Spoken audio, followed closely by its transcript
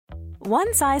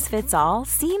One size fits all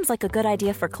seems like a good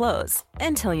idea for clothes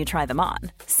until you try them on.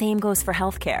 Same goes for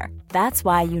healthcare. That's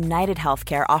why United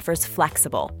Healthcare offers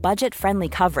flexible, budget-friendly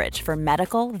coverage for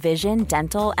medical, vision,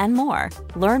 dental, and more.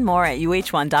 Learn more at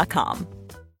uh1.com.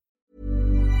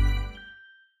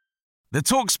 The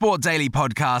TalkSport Daily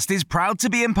podcast is proud to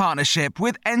be in partnership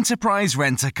with Enterprise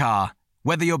Rent-A-Car.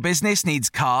 Whether your business needs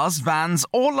cars, vans,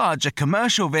 or larger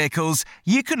commercial vehicles,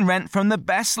 you can rent from the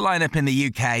best lineup in the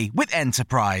UK with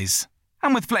Enterprise.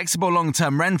 And with flexible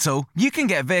long-term rental, you can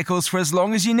get vehicles for as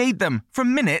long as you need them,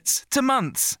 from minutes to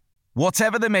months.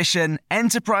 Whatever the mission,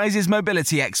 Enterprise's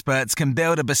mobility experts can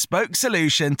build a bespoke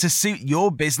solution to suit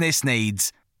your business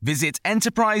needs. Visit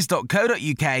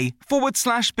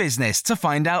enterprise.co.uk/business to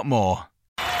find out more.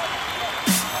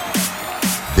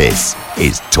 This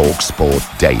is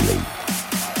TalkSport Daily.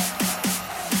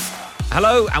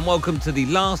 Hello and welcome to the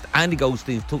last Andy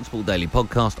Goldstein's TalkSport Daily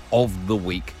podcast of the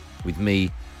week with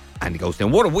me, Andy Goldstein.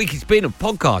 What a week it's been of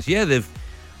podcasts. Yeah, they've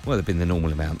been the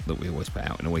normal amount that we always put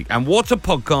out in a week. And what a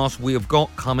podcast we have got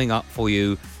coming up for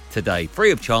you today. Free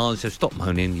of charge, so stop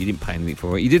moaning. You didn't pay anything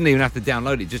for it. You didn't even have to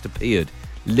download it. It just appeared.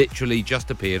 Literally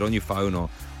just appeared on your phone or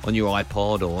on your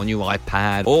iPod or on your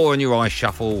iPad or on your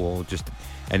iShuffle or just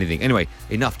anything. Anyway,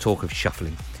 enough talk of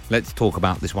shuffling. Let's talk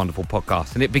about this wonderful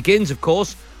podcast. And it begins, of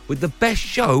course, with the best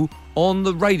show on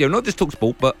the radio. Not just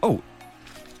TalkSport, but,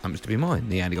 happens to be mine,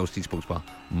 the Andy Goldstein Sports Bar,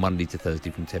 Monday to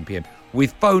Thursday from 10 p.m,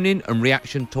 with phone-in and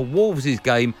reaction to Wolves'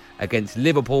 game against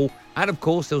Liverpool. And, of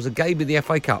course, there was a game in the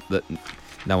FA Cup that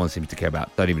no one seems to care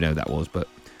about. Don't even know who that was, but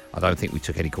I don't think we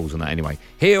took any calls on that anyway.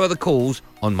 Here are the calls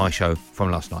on my show from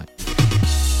last night.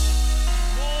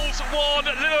 Wolves 1,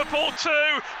 Liverpool 2.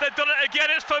 They've done it again.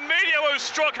 It's Firmino who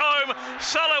struck home.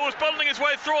 Salah was bundling his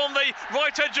way through on the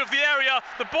right edge of the area.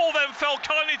 The ball then fell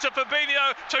kindly to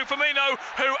Firmino,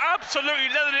 who absolutely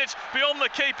leathered it beyond the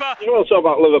keeper. You want to talk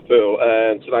about Liverpool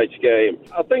and tonight's game?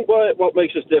 I think what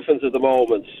makes us different at the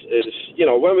moment is,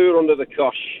 when we were under the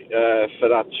cosh for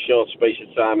that short space of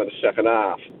time in the second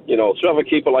half, to have a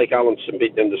keeper like Alisson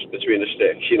beating between the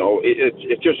sticks,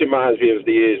 it just reminds me of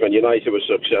the years when United was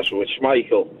successful with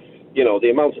Schmeichel. The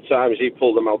amount of times he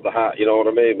pulled them out the hat, you know what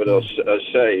I mean, with us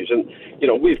saves. And,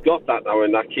 we've got that now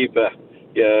in that keeper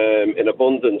in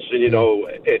abundance. And,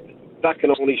 that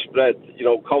can only spread,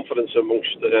 confidence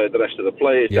amongst the rest of the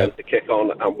players then to kick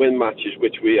on and win matches,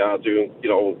 which we are doing,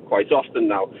 quite often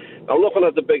now. Now, looking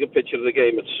at the bigger picture of the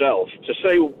game itself, to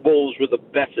say Wolves were the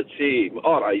better team,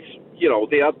 all right,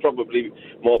 they had probably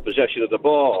more possession of the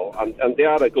ball, and they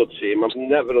are a good team. I'm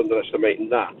never underestimating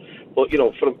that. But,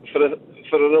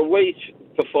 for an away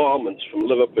performance from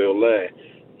Liverpool there,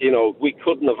 we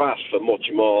couldn't have asked for much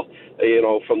more,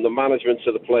 from the management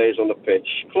to the players on the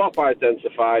pitch. Klopp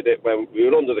identified it when we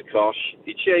were under the cosh.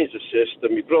 He changed the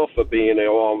system. He brought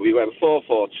Fabinho on. We went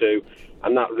 4-4-2,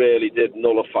 and that really did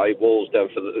nullify Wolves then,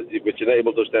 which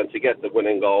enabled us then to get the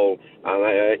winning goal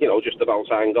and, just about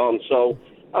hang on. So,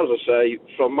 as I say,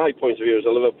 from my point of view as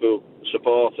a Liverpool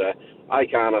supporter, I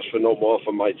can't ask for no more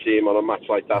from my team on a match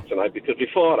like that tonight, because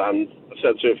beforehand I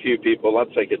said to a few people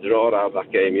I'd take a draw out of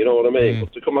that game, you know what I mean?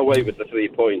 But to come away with the 3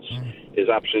 points is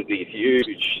absolutely a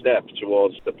huge step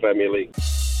towards the Premier League.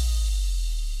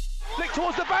 Flick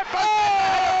towards the back post.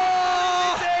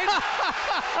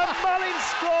 And Mullins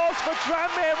scores for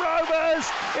Tranmere Rovers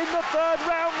in the third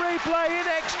round replay in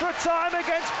extra time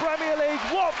against Premier League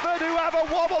Watford, who have a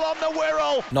wobble on the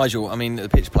Wirral. Nigel, I mean, the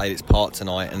pitch played its part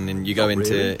tonight, and then you go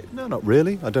into... Really. No, not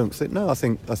really. I don't think... No, I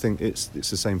think it's the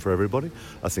same for everybody.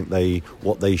 I think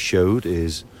what they showed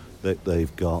is that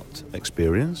they've got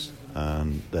experience,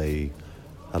 and they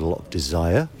had a lot of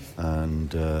desire,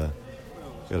 and we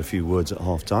had a few words at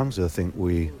half-time, so I think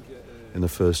in the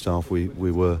first half, we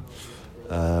were...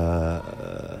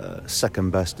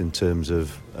 second best in terms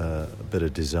of a bit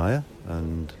of desire,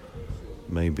 and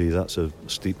maybe that's a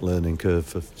steep learning curve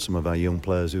for some of our young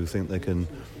players who think they can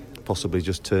possibly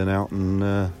just turn out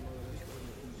and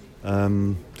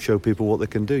show people what they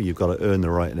can do. You've got to earn the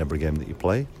right in every game that you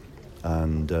play,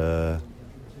 and I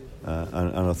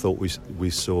thought we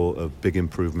saw a big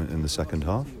improvement in the second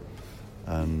half,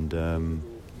 and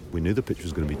we knew the pitch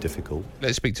was going to be difficult.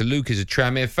 Let's speak to Luke, who's a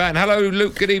Tranmere fan. Hello,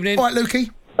 Luke. Good evening. All right, Lukey.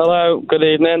 Hello. Good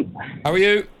evening. How are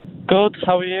you? Good.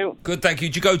 How are you? Good, thank you.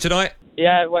 Did you go tonight?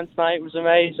 Yeah, it went tonight. It was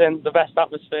amazing. The best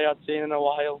atmosphere I'd seen in a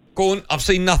while. Go on. I've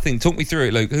seen nothing. Talk me through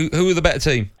it, Luke. Who were the better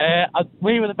team?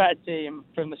 We were the better team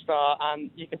from the start, and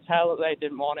you could tell that they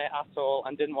didn't want it at all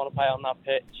and didn't want to play on that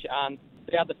pitch. And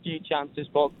they had a few chances,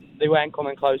 but they weren't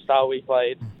coming close to how we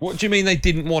played. What do you mean they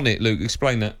didn't want it, Luke?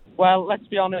 Explain that. Well, let's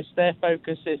be honest, their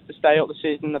focus is to stay up the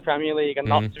season in the Premier League and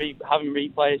not to be having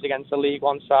replays against the League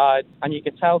One side. And you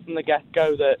could tell from the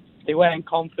get-go that they weren't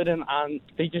confident, and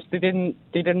they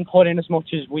didn't put in as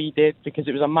much as we did, because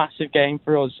it was a massive game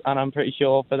for us, and I'm pretty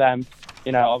sure for them,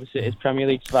 obviously it's Premier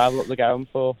League survival that they're going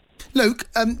for. Luke,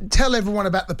 tell everyone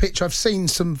about the pitch. I've seen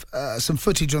some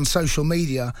footage on social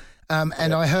media,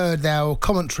 and I heard our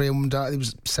commentary, and it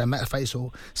was Sam Metaface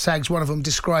or Sags, one of them,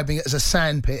 describing it as a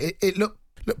sand pit. It looked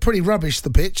pretty rubbish, the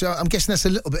pitch. I'm guessing that's a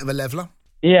little bit of a leveller.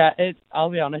 Yeah, I'll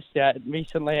be honest,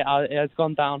 recently it has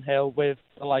gone downhill with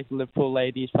the Liverpool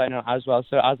ladies playing on it as well,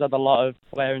 so it has had a lot of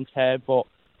wear and tear, but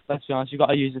let's be honest, you've got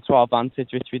to use it to our advantage,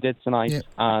 which we did tonight,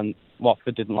 and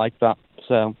Watford didn't like that.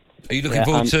 So, are you looking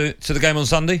forward to the game on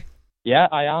Sunday? Yeah,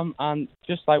 I am, and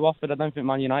just like Watford, I don't think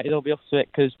Man United will be up to it,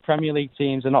 because Premier League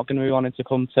teams are not going to be wanting to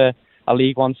come to a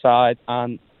League One side,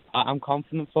 and I'm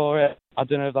confident for it. I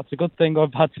don't know if that's a good thing or a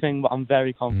bad thing, but I'm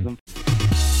very confident.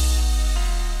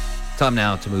 Time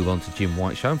now to move on to Jim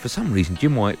White's show, and for some reason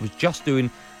Jim White was just doing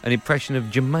an impression of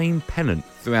Jermaine Pennant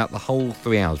throughout the whole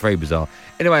 3 hours. Very bizarre.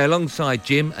 Anyway, alongside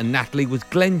Jim and Natalie was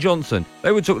Glenn Johnson.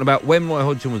 They were talking about when Roy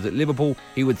Hodgson was at Liverpool,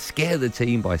 he would scare the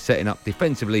team by setting up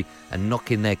defensively and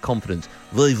knocking their confidence.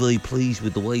 Very, very pleased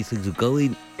with the way things are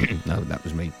going. No, that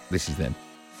was me. This is them.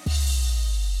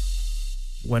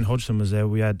 When Hodgson was there,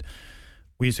 we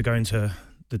used to go into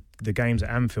the games at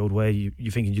Anfield where you're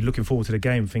looking forward to the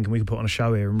game, thinking we could put on a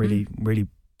show here and really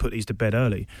put these to bed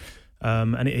early.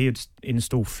 And he had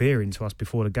installed fear into us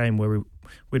before the game, where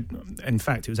in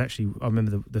fact, it was actually, I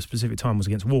remember the specific time was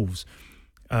against Wolves.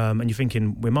 And you're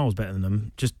thinking, we're miles better than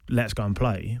them, just let's go and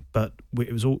play. But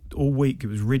it was all week, it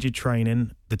was rigid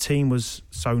training. The team was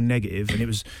so negative, and it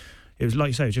was like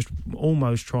you say, just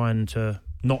almost trying to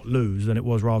not lose than it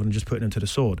was, rather than just putting them to the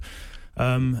sword.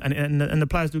 And the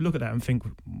players do look at that and think,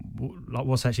 like,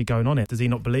 what's actually going on here? Does he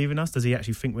not believe in us? Does he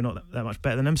actually think we're not that much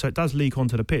better than them? So it does leak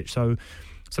onto the pitch. So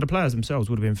the players themselves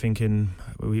would have been thinking,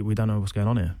 we don't know what's going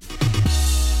on here.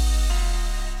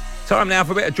 Time now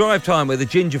for a bit of drive time, where the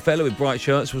ginger fella with bright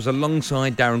shirts was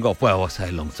alongside Darren Goff. Well, I say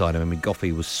alongside him. I mean,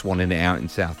 Goffey was swanning it out in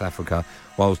South Africa,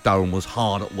 whilst Darren was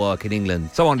hard at work in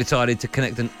England. Someone decided to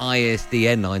connect an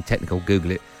ISDN line, technical,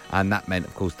 Google it, and that meant,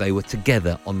 of course, they were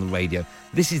together on the radio.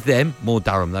 This is them, more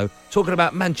Durham though, talking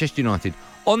about Manchester United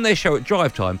on their show at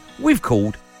Drive Time we've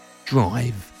called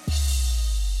Drive.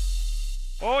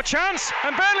 Oh, chance,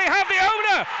 and Burnley have the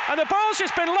owner, and the ball's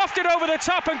just been lofted over the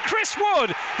top, and Chris Wood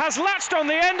has latched on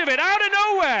the end of it out of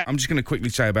nowhere. I'm just going to quickly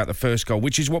say about the first goal,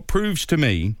 which is what proves to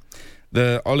me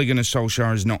that Ole Gunnar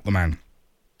Solskjaer is not the man.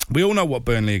 We all know what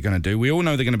Burnley are going to do. We all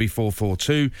know they're going to be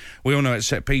 4-4-2. We all know at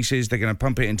set pieces they're going to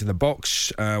pump it into the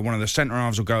box. One of the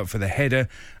centre-halves will go up for the header,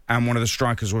 and one of the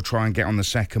strikers will try and get on the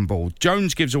second ball.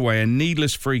 Jones gives away a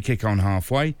needless free kick on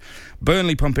halfway.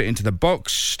 Burnley pump it into the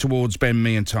box towards Ben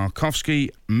Mee and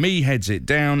Tarkowski. Mee heads it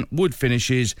down. Wood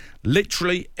finishes.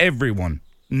 Literally everyone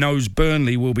knows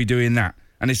Burnley will be doing that.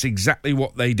 And it's exactly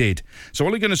what they did. So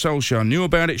Ole Gunnar Solskjaer knew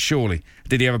about it, surely.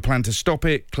 Did he have a plan to stop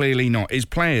it? Clearly not. His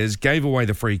players gave away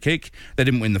the free kick. They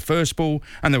didn't win the first ball,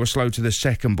 and they were slow to the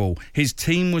second ball. His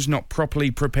team was not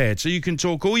properly prepared. So you can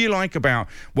talk all you like about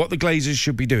what the Glazers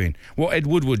should be doing, what Ed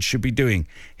Woodward should be doing.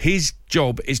 His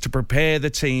job is to prepare the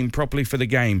team properly for the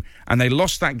game. And they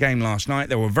lost that game last night.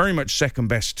 They were very much second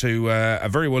best to a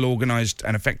very well organised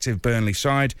and effective Burnley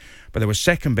side. But they were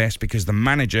second best because the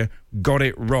manager got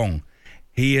it wrong.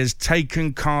 He has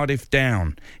taken Cardiff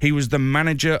down. He was the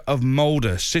manager of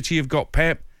Mulder. City have got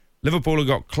Pep. Liverpool have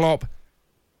got Klopp.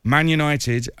 Man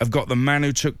United have got the man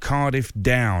who took Cardiff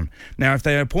down. Now, if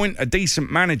they appoint a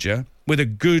decent manager with a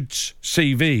good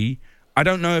CV, I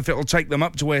don't know if it'll take them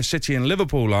up to where City and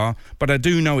Liverpool are, but I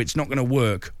do know it's not going to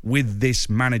work with this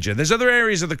manager. There's other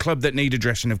areas of the club that need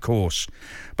addressing, of course.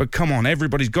 But come on,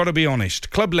 everybody's got to be honest.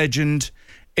 Club legend,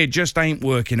 it just ain't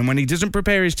working. And when he doesn't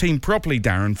prepare his team properly,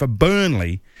 Darren, for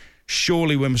Burnley,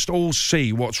 surely we must all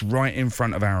see what's right in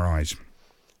front of our eyes.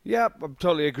 Yeah, I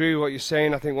totally agree with what you're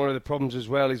saying. I think one of the problems as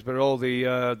well is that all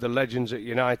the legends at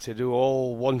United who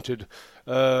all wanted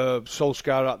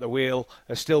Solskjaer at the wheel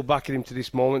are still backing him to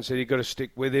this moment, so you've got to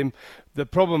stick with him. The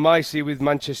problem I see with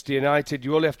Manchester United,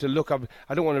 you only have to look.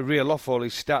 I don't want to reel off all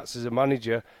his stats as a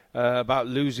manager about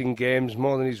losing games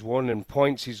more than he's won and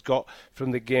points he's got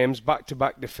from the games,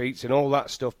 back-to-back defeats and all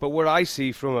that stuff. But what I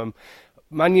see from him,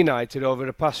 Man United over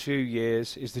the past few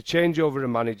years is the changeover of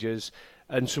managers,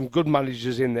 and some good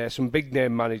managers in there, some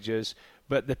big-name managers,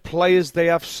 but the players they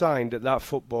have signed at that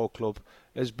football club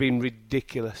has been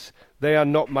ridiculous. They are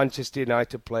not Manchester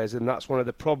United players, and that's one of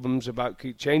the problems about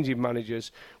keep changing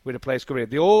managers with the players coming in.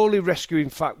 The only rescuing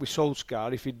fact with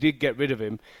Solskjaer, if he did get rid of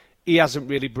him, he hasn't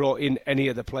really brought in any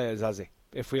of the players, has he?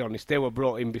 if we're honest. They were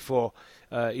brought in before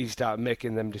he started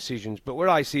making them decisions. But what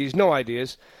I see is no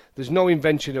ideas. There's no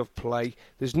invention of play.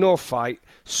 There's no fight.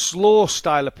 Slow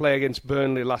style of play against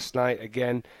Burnley last night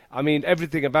again. I mean,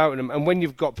 everything about them. And when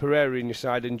you've got Pereira in your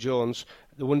side and Jones,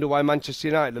 they wonder why Manchester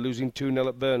United are losing 2-0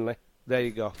 at Burnley. There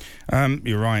you go.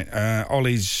 You're right.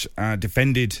 Ollie's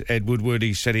defended Ed Woodward.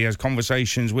 He said he has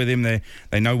conversations with him.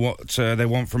 They know what they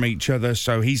want from each other,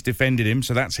 so he's defended him.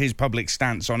 So that's his public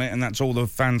stance on it, and that's all the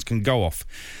fans can go off.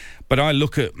 But I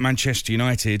look at Manchester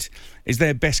United, is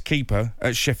their best keeper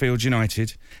at Sheffield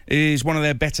United, is one of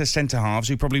their better centre-halves,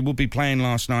 who probably would be playing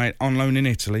last night on loan in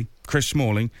Italy, Chris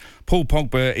Smalling. Paul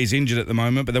Pogba is injured at the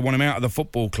moment, but they want him out of the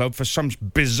football club for some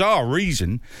bizarre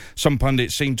reason. Some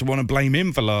pundits seem to want to blame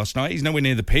him for last night. He's nowhere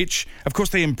near the pitch. Of course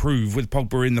they improve with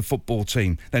Pogba in the football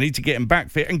team. They need to get him back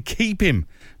fit and keep him,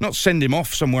 not send him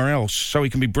off somewhere else so he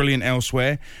can be brilliant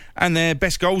elsewhere. And their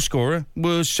best goal scorer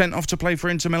was sent off to play for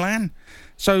Inter Milan.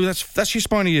 So that's your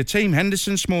spine of your team.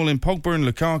 Henderson, Smalling, Pogba and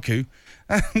Lukaku.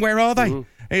 Where are they?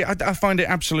 Mm-hmm. I find it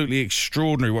absolutely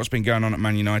extraordinary what's been going on at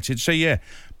Man United. So, yeah,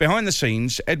 behind the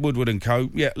scenes, Ed Woodward and co,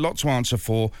 yeah, lot to answer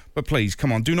for. But please,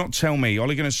 come on, do not tell me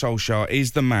Ole Gunnar Solskjaer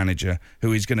is the manager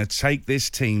who is going to take this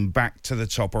team back to the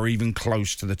top or even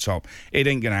close to the top. It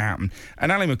ain't going to happen.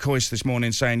 And Ali McCoy's this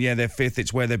morning saying, yeah, they're fifth,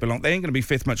 it's where they belong. They ain't going to be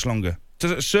fifth much longer.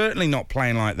 Certainly not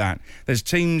playing like that. There's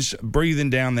teams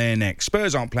breathing down their neck.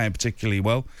 Spurs aren't playing particularly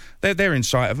well. They're in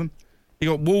sight of them. You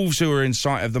got Wolves who are in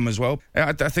sight of them as well.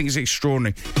 I think it's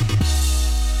extraordinary.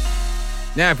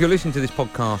 Now, if you're listening to this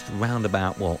podcast round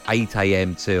about, 8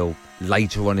 a.m. till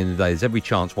later on in the day, there's every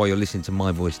chance while you're listening to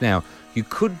my voice now, you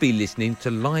could be listening to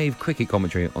live cricket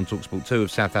commentary on TalkSport 2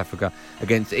 of South Africa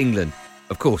against England.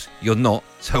 Of course, you're not,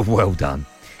 so well done.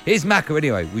 Here's Macca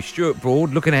anyway, with Stuart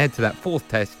Broad looking ahead to that fourth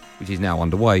test, which is now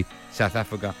underway, South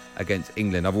Africa against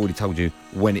England. I've already told you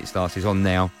when it starts. It's on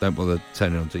now. Don't bother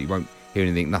turning it on so you won't hear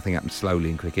anything. Nothing happens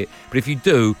slowly in cricket. But if you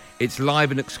do, it's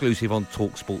live and exclusive on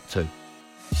TalkSport 2.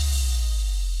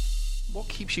 What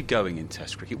keeps you going in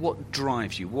Test cricket? What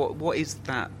drives you? What is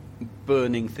that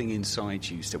burning thing inside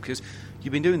you still? Because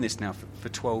you've been doing this now for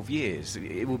 12 years.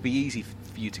 It will be easy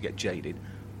for you to get jaded.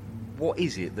 What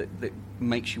is it that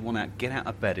makes you want to get out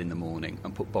of bed in the morning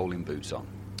and put bowling boots on?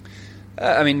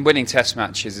 Winning Test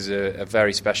matches is a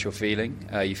very special feeling.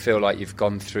 You feel like you've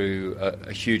gone through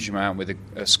a huge amount with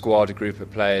a squad, a group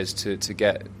of players to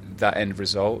get that end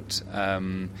result.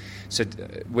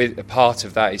 With a part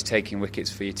of that is taking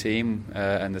wickets for your team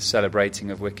and the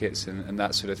celebrating of wickets and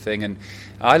that sort of thing. And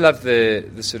I love the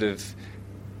sort of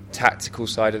tactical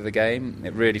side of the game.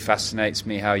 It really fascinates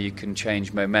me how you can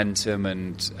change momentum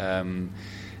and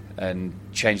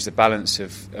change the balance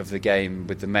of the game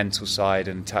with the mental side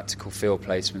and tactical field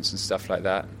placements and stuff like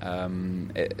that.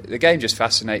 The game just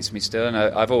fascinates me still, and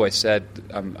I've always said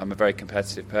I'm a very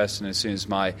competitive person. As soon as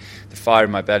the fire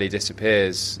in my belly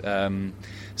disappears,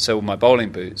 so will my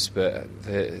bowling boots. But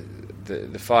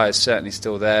the fire is certainly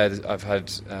still there. I've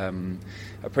had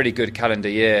a pretty good calendar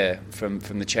year from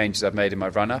the changes I've made in my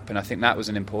run-up, and I think that was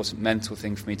an important mental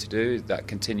thing for me to do, that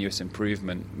continuous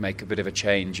improvement, make a bit of a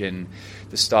change in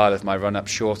the style of my run-up,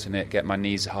 shorten it, get my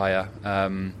knees higher,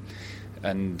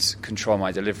 and control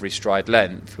my delivery stride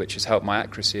length, which has helped my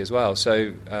accuracy as well.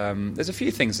 So there's a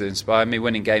few things that inspire me.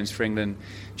 Winning games for England,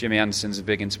 Jimmy Anderson's a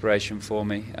big inspiration for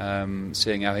me,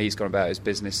 seeing how he's gone about his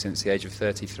business since the age of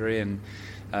 33, and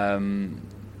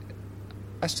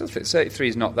I still think 33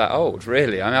 is not that old,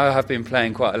 really. I have been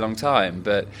playing quite a long time,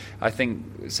 but I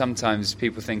think sometimes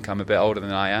people think I'm a bit older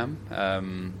than I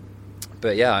am.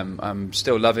 But yeah, I'm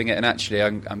still loving it, and actually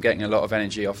I'm getting a lot of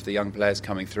energy off the young players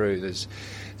coming through. There's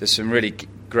some really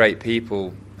great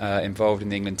people involved in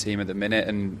the England team at the minute,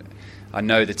 and I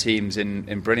know the team's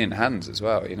in brilliant hands as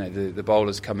well. You know, the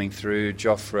bowlers coming through,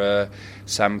 Jofra,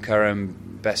 Sam Curran,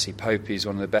 Bessie Popey's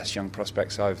one of the best young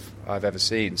prospects I've ever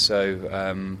seen.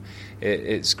 So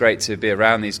it's great to be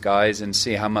around these guys and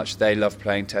see how much they love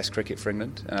playing Test cricket for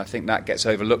England. And I think that gets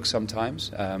overlooked sometimes.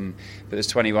 But there's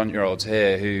 21-year-olds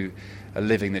here who are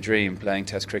living the dream playing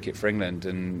Test cricket for England,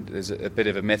 and there's a bit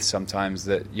of a myth sometimes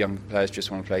that young players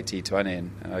just want to play T20,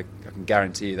 and I can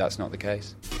guarantee you that's not the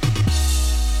case.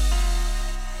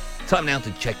 Time now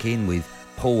to check in with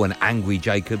Paul and Angry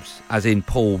Jacobs, as in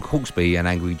Paul Hawksby and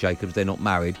Angry Jacobs. They're not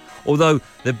married, although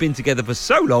they've been together for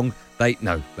so long, they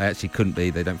actually couldn't be.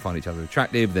 They don't find each other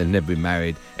attractive, they've never been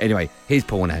married. Anyway, here's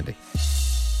Paul and Andy.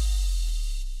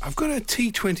 I've got a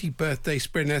T20 birthday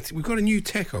spread. Now, we've got a new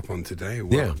tech up on today.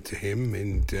 Welcome to him.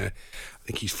 And I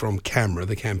think he's from CAMRA,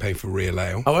 the Campaign for Real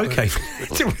Ale. Oh, okay.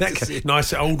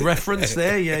 Nice old reference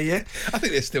there, yeah. I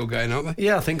think they're still going, aren't they?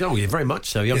 Yeah, I think, very much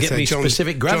so. You'll Yeah, get so me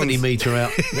specific gravity meter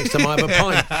out next time I have a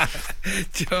pint.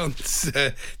 John's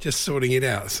just sorting it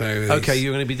out. So okay,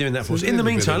 you're going to be doing that for us. In the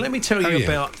meantime, let me tell you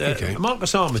about Okay.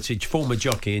 Marcus Armitage, former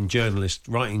jockey and journalist,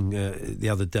 writing the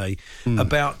other day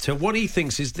about what he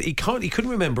thinks is that he couldn't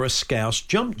remember a Scouse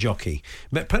jump jockey.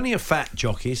 Met plenty of fat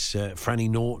jockeys, Franny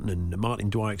Norton and Martin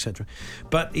Dwyer, etc.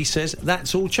 But he says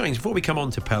that's all changed. Before we come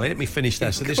on to Pele, let me finish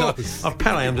that. So I've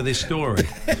Pele under this story.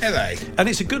 Pele. And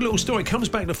it's a good little story. It comes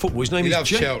back to football. His name is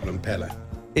Cheltenham, Pele.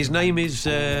 His name is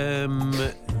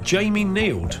Jamie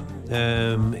Neild.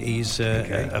 He's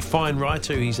a fine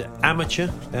writer. He's amateur.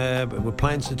 With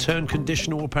plans to turn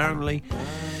conditional, apparently.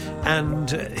 And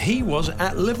he was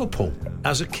at Liverpool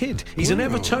as a kid. He's an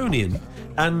Evertonian.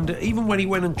 And even when he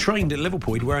went and trained at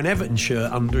Liverpool, he'd wear an Everton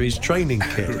shirt under his training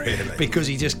kit. Really? Because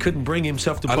he just couldn't bring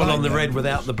himself to put on the red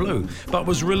without the blue. But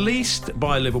was released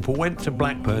by Liverpool, went to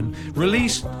Blackburn,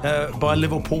 released by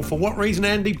Liverpool for what reason,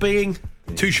 Andy? Being...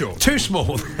 Too short. Too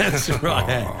small, that's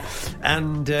right.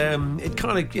 And it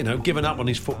kind of, given up on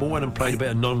his football, went and played a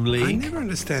bit of non-league. I never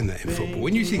understand that in football.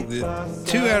 When you think that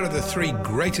 2 out of the 3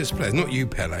 greatest players, not you,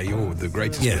 Pele, you're the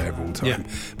greatest player of all time,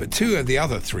 but 2 of the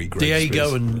other 3 greatest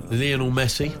Diego and Lionel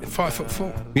Messi.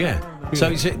 5'4". Yeah.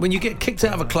 So when you get kicked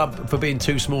out of a club for being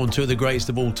too small, and 2 of the greatest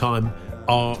of all time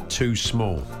are too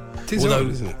small. Although,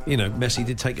 isn't it? Messi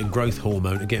did take a growth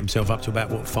hormone to get himself up to about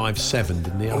 5'7",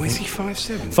 didn't he? Is he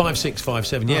 5'7"? 5'6",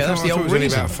 5'7". Yeah, that's the old reason.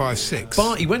 reason. About 5'6".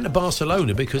 But he went to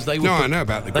Barcelona because they were. I know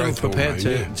about the growth hormone. They were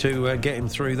prepared to get him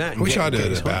through that. I wish I'd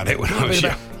heard about it when I was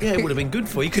young. Yeah, it would have been good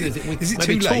for you. Could have. Is it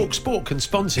maybe too late? Talk Sport can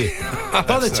sponsor you.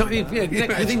 By the time,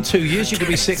 within 2 years, you could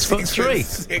be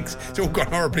 6'3". It's all gone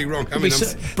horribly wrong.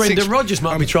 Brendan Rodgers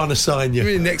might be trying to sign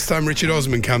you. Next time Richard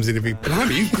Osman comes in,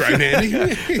 blimey, you've grown,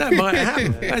 Andy. That might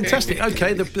happen. Fantastic.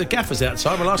 Okay, the gaffer's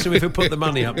outside. We'll ask him if he'll put the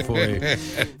money up for you.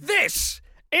 This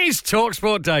is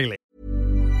TalkSport Daily.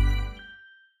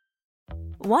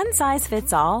 One size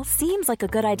fits all seems like a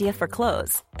good idea for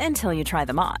clothes until you try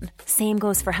them on. Same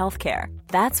goes for healthcare.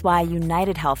 That's why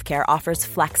United Healthcare offers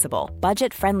flexible,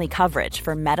 budget-friendly coverage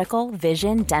for medical,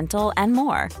 vision, dental, and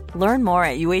more. Learn more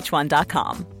at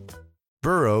uh1.com.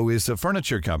 Burrow is a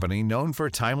furniture company known for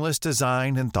timeless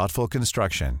design and thoughtful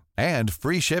construction, and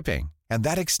free shipping, and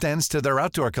that extends to their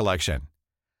outdoor collection.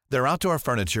 Their outdoor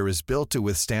furniture is built to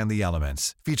withstand the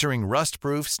elements, featuring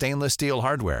rust-proof stainless steel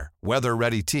hardware,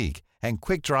 weather-ready teak, and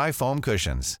quick-dry foam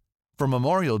cushions. For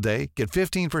Memorial Day, get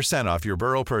 15% off your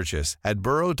Burrow purchase at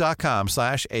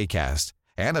burrow.com/ACAST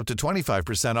and up to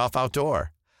 25% off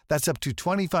outdoor. That's up to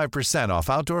 25% off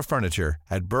outdoor furniture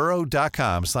at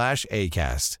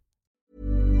burrow.com/ACAST.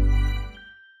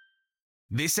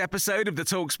 This episode of the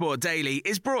TalkSport Daily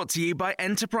is brought to you by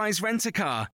Enterprise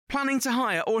Rent-A-Car. Planning to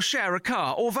hire or share a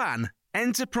car or van?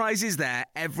 Enterprise is there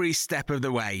every step of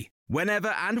the way. Whenever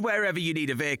and wherever you need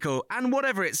a vehicle and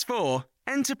whatever it's for,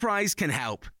 Enterprise can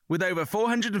help. With over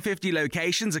 450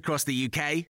 locations across the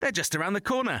UK, they're just around the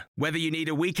corner. Whether you need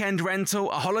a weekend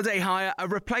rental, a holiday hire, a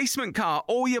replacement car,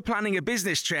 or you're planning a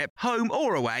business trip, home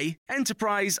or away,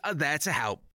 Enterprise are there to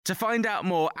help. To find out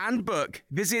more and book,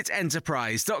 visit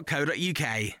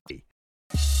enterprise.co.uk.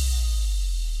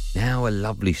 Now a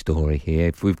lovely story here.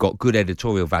 If we've got good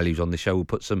editorial values on the show, we'll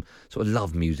put some sort of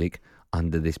love music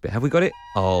under this bit. Have we got it?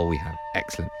 Oh, we have.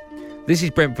 Excellent. This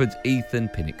is Brentford's Ethan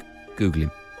Pinnock. Google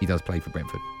him. He does play for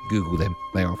Brentford. Google them.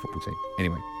 They are a football team.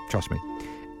 Anyway, trust me.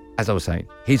 As I was saying,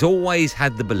 he's always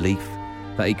had the belief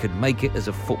that he could make it as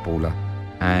a footballer.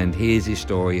 And here's his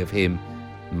story of him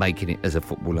making it as a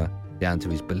footballer, down to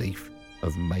his belief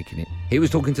of making it. He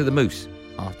was talking to the Moose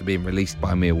after being released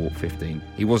by Millwall 15.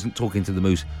 He wasn't talking to the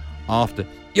Moose after...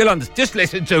 just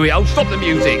listen to it. I'll stop the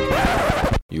music.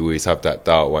 You always have that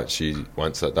doubt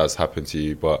once that does happen to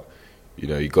you, but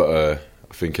you gotta,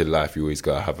 I think in life you always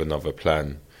gotta have another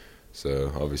plan.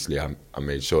 So obviously I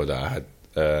made sure that I had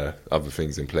other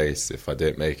things in place if I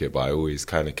didn't make it, but I always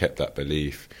kind of kept that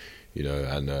belief,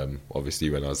 and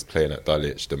obviously when I was playing at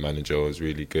Dulwich, the manager was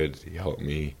really good. He helped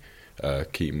me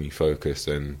keep me focused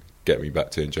and get me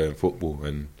back to enjoying football,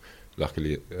 and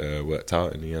luckily it worked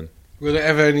out in the end. Were there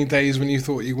ever any days when you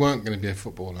thought you weren't going to be a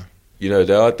footballer?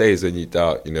 There are days when you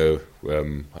doubt, I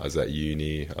was at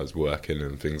uni, I was working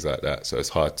and things like that, so it's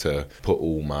hard to put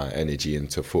all my energy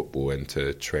into football,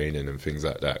 into training and things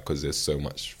like that, because there's so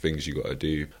much things you got to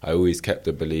do. I always kept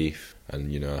the belief,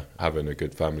 and having a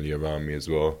good family around me as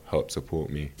well helped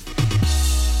support me.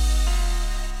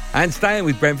 And staying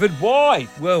with Brentford, why?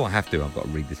 Well, I have to. I've got to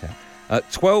read this out.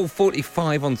 At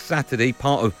 12:45 on Saturday,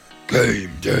 part of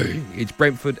Game day. It's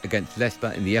Brentford against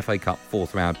Leicester in the FA Cup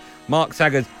 4th round. Mark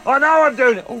Saggers. I know I'm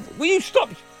doing it. Oh, will you stop?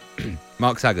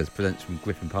 Mark Saggers presents from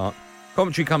Griffin Park.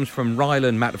 Commentary comes from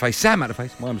Ryland Matterface, Sam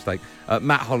Matterface, my mistake,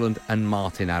 Matt Holland and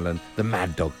Martin Allen, the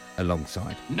Mad Dog,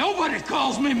 alongside. Nobody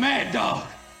calls me Mad Dog.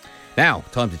 Now,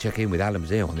 time to check in with Alan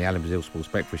Brazil on the Alan Brazil Sports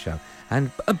Breakfast Show. And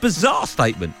a bizarre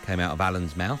statement came out of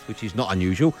Alan's mouth, which is not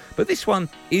unusual, but this one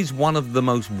is one of the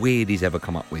most weird he's ever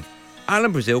come up with.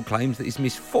 Alan Brazil claims that he's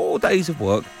missed 4 days of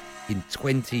work in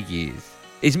 20 years.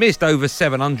 He's missed over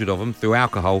 700 of them through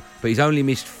alcohol, but he's only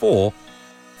missed 4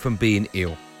 from being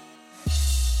ill.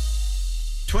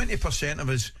 20% of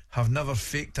us have never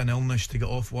faked an illness to get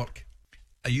off work.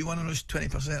 Are you one of those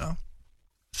 20%? Huh?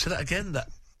 Say that again, that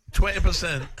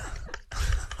 20%.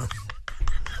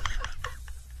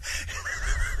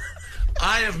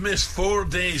 I have missed 4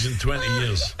 days in 20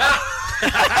 years.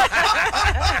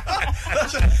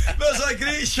 There's a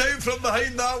great shout from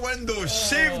behind that window.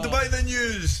 Saved by the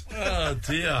news. Oh,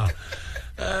 dear.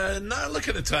 Now look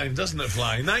at the time, doesn't it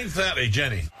fly? 9:30,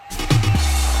 Jenny.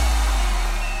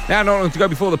 Now, not long to go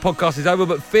before the podcast is over,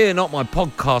 but fear not, my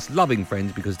podcast-loving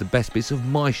friends, because the best bits of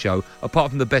my show, apart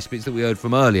from the best bits that we heard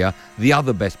from earlier, the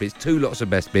other best bits, 2 lots of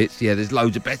best bits. Yeah, there's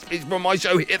loads of best bits from my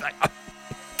show. Here they are.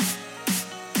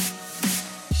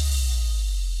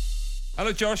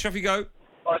 Hello, Josh. Off you go.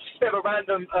 It's just a bit of a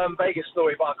random Vegas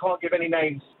story, but I can't give any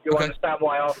names. You'll understand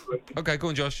why afterwards. Okay, go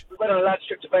on, Josh. We went on a lads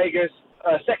trip to Vegas.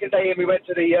 Second day in, we went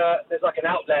to there's like an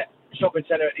outlet shopping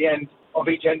centre at the end of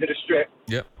each end of the strip.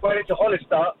 Yep. Went into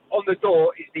Hollister. On the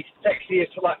door is the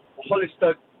sexiest, like,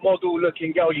 Hollister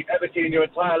model-looking girl you've ever seen in your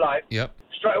entire life. Yep.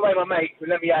 Straight away, my mate, who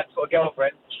let me add got a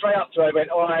girlfriend, straight up to her, went,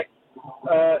 all right.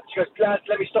 She goes, lads,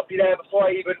 let me stop you there before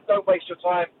I even, don't waste your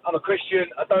time. I'm a Christian.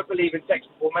 I don't believe in sex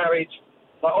before marriage.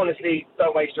 Like, honestly,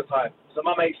 don't waste your time. So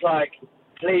my mate's like,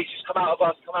 please, just come out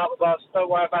with us,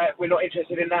 don't worry about it, we're not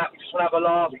interested in that, we just want to have a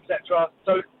laugh, etc.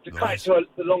 So, to cut it to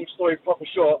the long story proper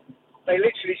short, they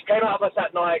literally came out of us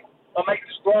that night, my mate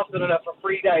was grafted on her for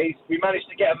 3 days, we managed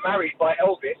to get her married by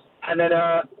Elvis, and then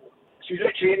she was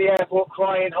literally in the airport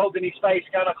crying, holding his face,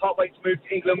 going, I can't wait to move to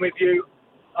England with you,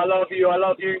 I love you,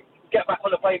 get back on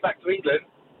the plane back to England.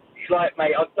 He's like,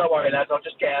 mate, don't worry lads, I'll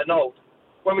just get it annulled.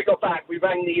 When we got back, we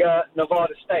rang the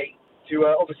Nevada state to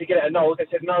obviously get it annulled. They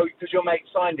said, no, because your mate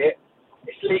signed it,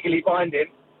 it's legally binding.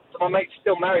 So my mate's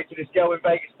still married to this girl in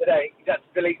Vegas today. He's had to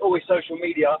delete all his social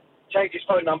media, change his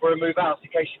phone number and move house in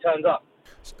case she turns up.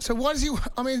 So why does he?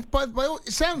 I mean, by all,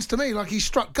 it sounds to me like he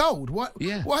struck gold. Why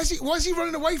is he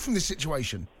running away from this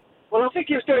situation? Well, I think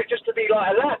he was doing it just to be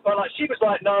like a lad, but like she was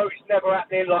like, no, it's never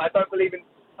happening. Like I don't believe in.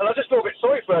 And I just feel a bit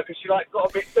sorry for her because she like got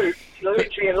a bit duped. She's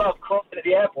literally in love, crying at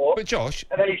the airport. But Josh,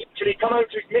 and then he actually come home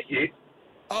to his missus.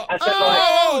 And said,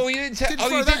 you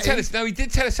didn't tell us. No, he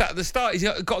did tell us that at the start. He's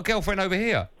got a girlfriend over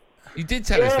here. You did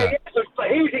tell us that. Yeah, so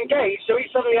he was engaged, so he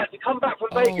suddenly had to come back from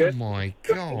Vegas. Oh, my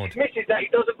God. His missus that he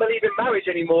doesn't believe in marriage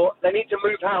anymore. They need to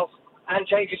move house and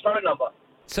change his phone number.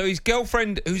 So his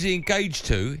girlfriend, who's he engaged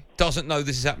to, doesn't know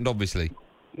this has happened, obviously.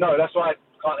 No, that's why I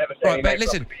can't ever say right, but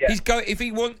listen, he's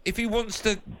if he wants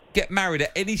to get married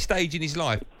at any stage in his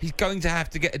life, he's going to have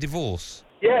to get a divorce.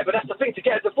 Yeah, but that's the thing. To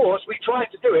get a divorce, we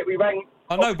tried to do it. We rang.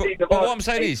 I know, but what I'm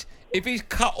saying is, if he's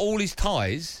cut all his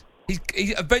ties, he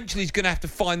eventually he's going to have to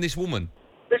find this woman.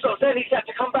 That's what I'm saying. He's had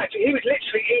to come back to. He was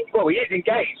literally he is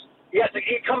engaged.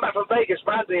 He'd come back from Vegas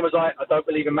randomly and was like, I don't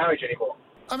believe in marriage anymore.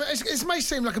 I mean, it may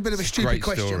seem like a bit of a stupid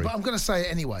question, but I'm going to say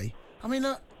it anyway. I mean,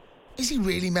 is he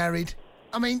really married?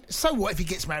 I mean, so what if he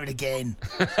gets married again?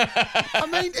 I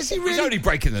mean, is he really? He's only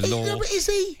breaking the law. No, but is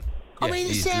he? Yeah, I mean,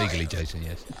 he's legally, Jason,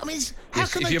 yes. I mean,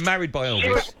 if you're married by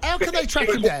Elvis. How can they track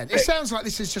him down? It sounds like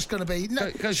this is just going to be...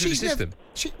 No, goes through the system.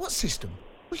 What system?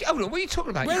 Hold on, what are you talking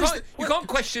about? You can't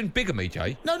question bigamy,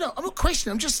 Jay. No, I'm not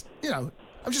questioning. I'm just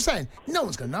saying, no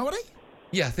one's going to know, are they?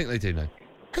 Yeah, I think they do know.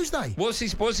 Who's they? What's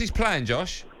his plan,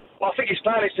 Josh? Well, I think his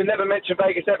plan is to never mention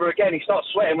Vegas ever again. He starts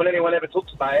sweating when anyone ever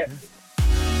talks about it.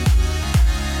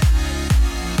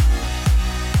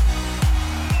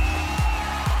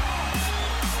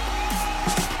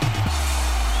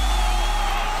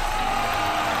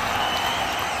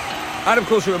 And of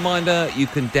course, a reminder, you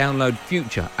can download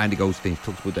future Andy Goldstein's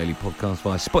TalkSport Daily podcast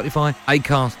via Spotify,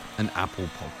 Acast and Apple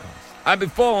Podcasts. And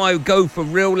before I go for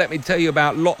real, let me tell you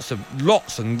about lots and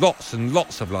lots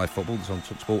of live football that's on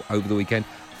TalkSport over the weekend.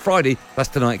 Friday, that's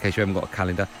tonight in case you haven't got a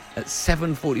calendar, at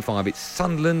 7:45 it's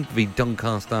Sunderland v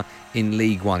Doncaster in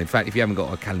League One. In fact, if you haven't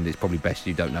got a calendar, it's probably best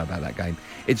you don't know about that game.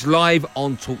 It's live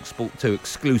on TalkSport 2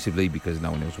 exclusively because no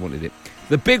one else wanted it.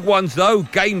 The big ones though,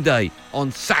 game day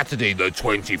on Saturday the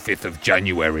 25th of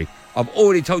January. I've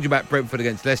already told you about Brentford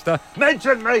against Leicester.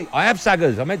 Mention me! I have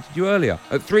Saggers. I mentioned you earlier.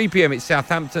 At 3 p.m, it's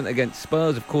Southampton against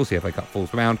Spurs. Of course, the FA Cup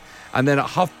fourth round. And then at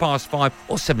 5:30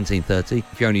 or 17:30,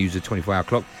 if you only use a 24-hour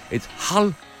clock, it's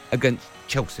Hull against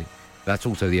Chelsea. That's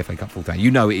also the FA Cup fourth round. You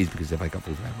know it is because the FA Cup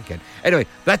fourth round weekend. Anyway,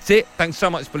 that's it. Thanks so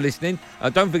much for listening.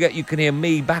 Don't forget you can hear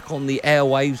me back on the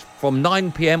airwaves from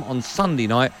 9 p.m. on Sunday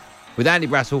night with Andy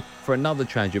Brassel for another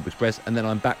Transeurope Express, and then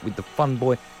I'm back with the Fun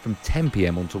Boy from 10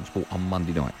 p.m. on TalkSport on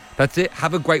Monday night. That's it.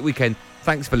 Have a great weekend.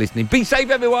 Thanks for listening. Be safe,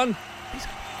 everyone.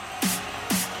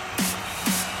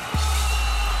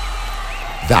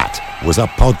 That was a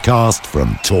podcast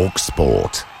from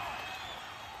TalkSport.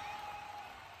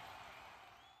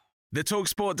 The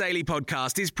TalkSport Daily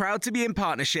Podcast is proud to be in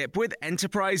partnership with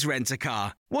Enterprise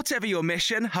Rent-A-Car. Whatever your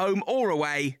mission, home or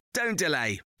away, don't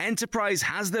delay. Enterprise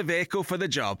has the vehicle for the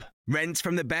job. Rent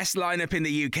from the best lineup in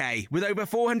the UK. With over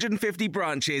 450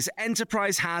 branches,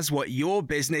 Enterprise has what your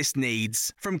business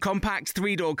needs. From compact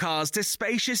three-door cars to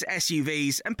spacious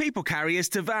SUVs and people carriers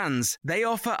to vans, they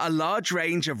offer a large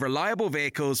range of reliable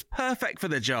vehicles perfect for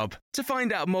the job. To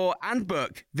find out more and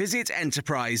book, visit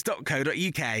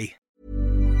enterprise.co.uk.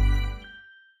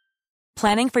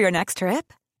 Planning for your next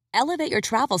trip? Elevate your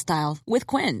travel style with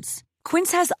Quince.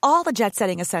 Quince has all the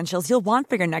jet-setting essentials you'll want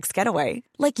for your next getaway,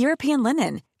 like European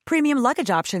linen, premium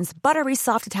luggage options, buttery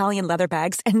soft Italian leather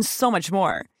bags, and so much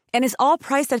more. And is all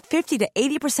priced at 50 to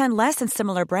 80% less than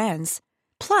similar brands.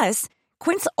 Plus,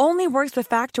 Quince only works with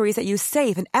factories that use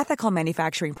safe and ethical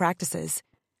manufacturing practices.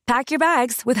 Pack your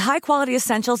bags with high-quality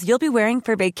essentials you'll be wearing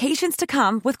for vacations to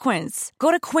come with Quince.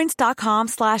 Go to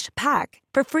quince.com/pack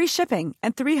for free shipping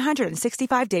and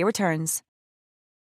 365-day returns.